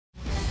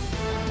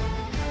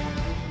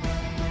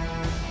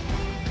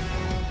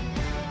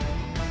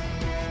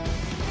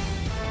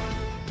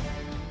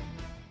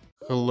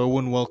Hello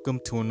and welcome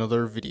to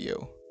another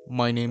video.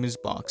 My name is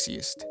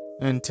Boxiest,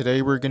 and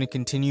today we're going to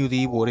continue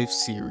the What If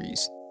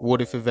series.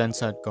 What if events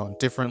had gone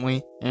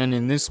differently? And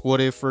in this What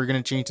If, we're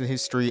going to change the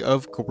history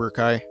of Cobra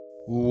Kai.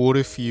 What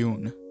if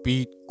Yoon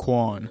beat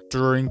Kwon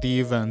during the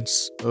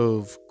events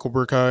of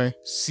Cobra Kai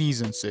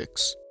Season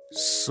 6?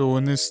 So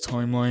in this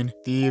timeline,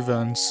 the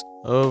events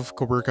of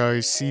Cobra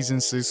Kai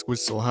Season 6 would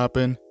still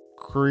happen.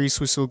 Chris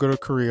would still go to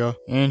Korea,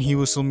 and he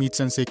would still meet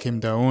Sensei Kim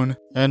Daeun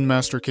and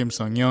Master Kim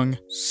Sung-young.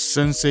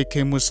 Sensei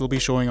Kim would still be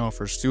showing off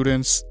her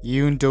students.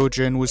 Yoon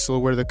Dojin would still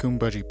wear the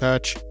Kumbaji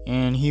patch,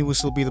 and he would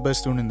still be the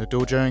best student in the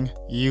dojang.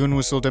 Yoon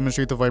would still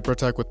demonstrate the Viper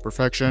attack with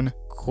perfection.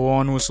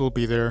 Kwon would still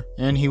be there,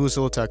 and he would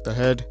still attack the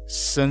head.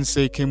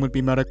 Sensei Kim would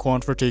be mad at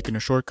Kwon for taking a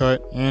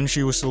shortcut, and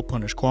she would still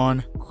punish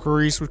Kwon.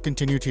 Chris would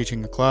continue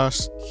teaching the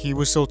class. He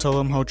would still tell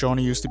him how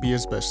Johnny used to be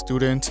his best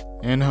student,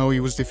 and how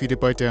he was defeated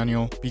by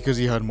Daniel because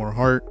he had more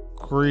heart.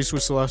 Chris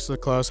would still ask the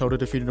class how to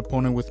defeat an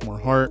opponent with more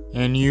heart,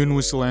 and Yoon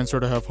would still answer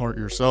to have heart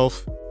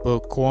yourself.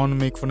 But Kwon would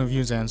make fun of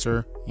Yoon's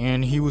answer,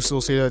 and he would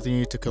still say that they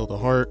need to kill the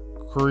heart.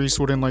 Chris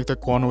wouldn't like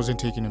that Kwon wasn't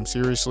taking him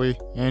seriously,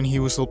 and he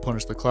would still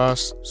punish the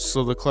class,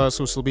 so the class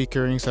would still be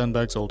carrying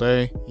sandbags all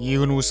day.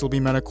 Yoon would still be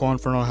mad at Kwon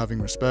for not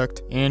having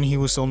respect, and he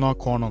would still knock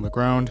Kwon on the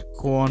ground.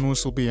 Kwon would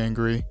still be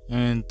angry,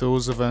 and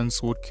those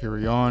events would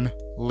carry on.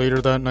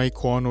 Later that night,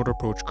 Kwon would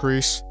approach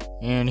Chris,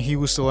 and he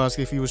would still ask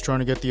if he was trying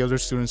to get the other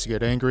students to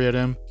get angry at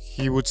him.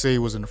 He would say he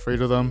wasn't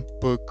afraid of them,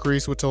 but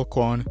Chris would tell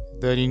Kwon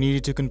that he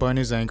needed to combine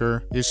his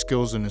anger, his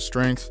skills, and his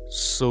strength.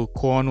 So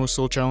Kwon would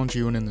still challenge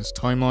Yoon in this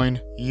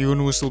timeline.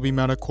 Yoon would still be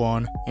mad at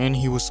Kwon, and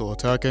he would still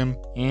attack him,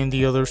 and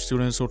the other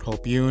students would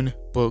help Yoon.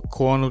 But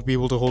Kwon would be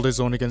able to hold his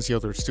own against the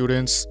other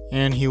students,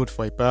 and he would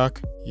fight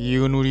back.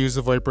 Yoon would use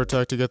the Viper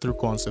attack to get through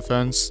Kwon's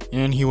defense,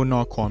 and he would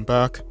knock Kwon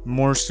back.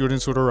 More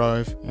students would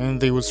arrive,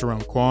 and they would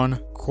surround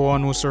Kwon.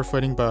 Kwon would start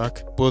fighting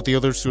back, but the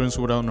other students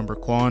would outnumber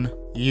Kwon.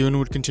 Yoon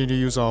would continue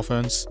to use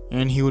offense,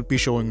 and he would be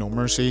showing no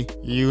mercy.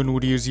 Yoon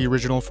would use the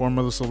original form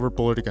of the silver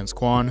bullet against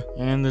Kwon,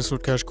 and this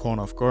would catch Kwon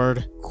off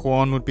guard.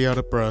 Kwon would be out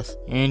of breath,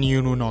 and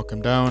Yoon would knock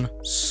him down.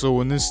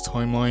 So in this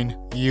timeline,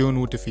 Yoon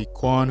would defeat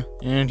Kwon,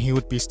 and he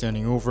would be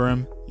standing over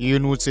him.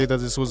 Yoon would say that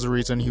this was the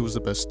reason he was the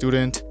best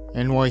student,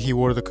 and why he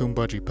wore the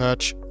Kumbaji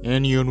patch,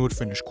 and Yoon would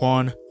finish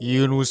Kwon.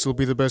 Yoon would still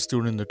be the best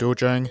student in the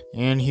dojang,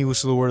 and he would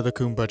still wear the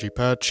Kumbaji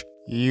patch.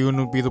 Yoon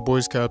would be the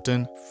boys'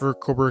 captain for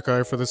Cobra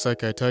Kai for the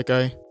Seikai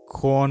Taikai.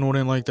 Kwon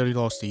wouldn't like that he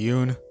lost to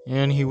Yoon,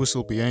 and he would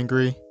still be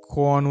angry.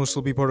 Kwon would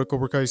still be part of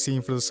Cobra Kai's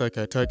team for the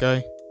Seikai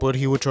Taikai, but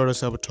he would try to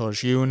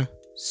sabotage Yoon.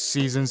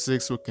 Season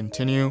 6 would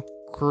continue.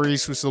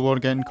 Chris would still want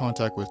to get in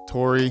contact with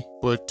Tori,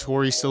 but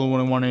Tori still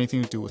wouldn't want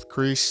anything to do with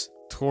Chris.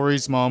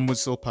 Tori's mom would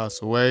still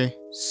pass away.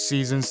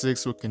 Season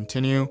 6 would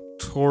continue.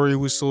 Tori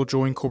would still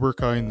join Cobra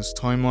Kai in this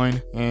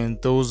timeline,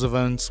 and those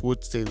events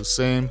would stay the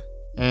same.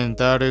 And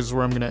that is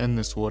where I'm going to end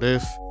this What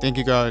If. Thank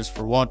you guys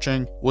for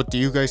watching. What do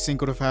you guys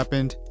think would have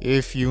happened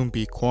if Yoon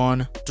beat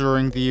Kwon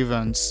during the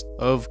events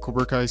of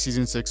Cobra Kai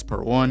Season 6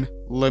 Part 1?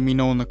 Let me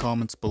know in the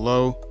comments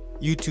below.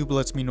 YouTube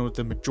lets me know that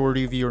the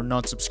majority of you are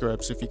not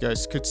subscribed, so if you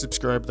guys could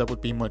subscribe, that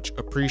would be much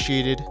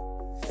appreciated.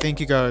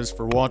 Thank you guys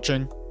for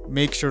watching.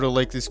 Make sure to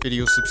like this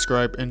video,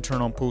 subscribe, and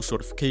turn on post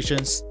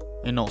notifications.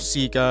 And I'll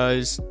see you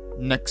guys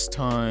next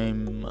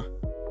time.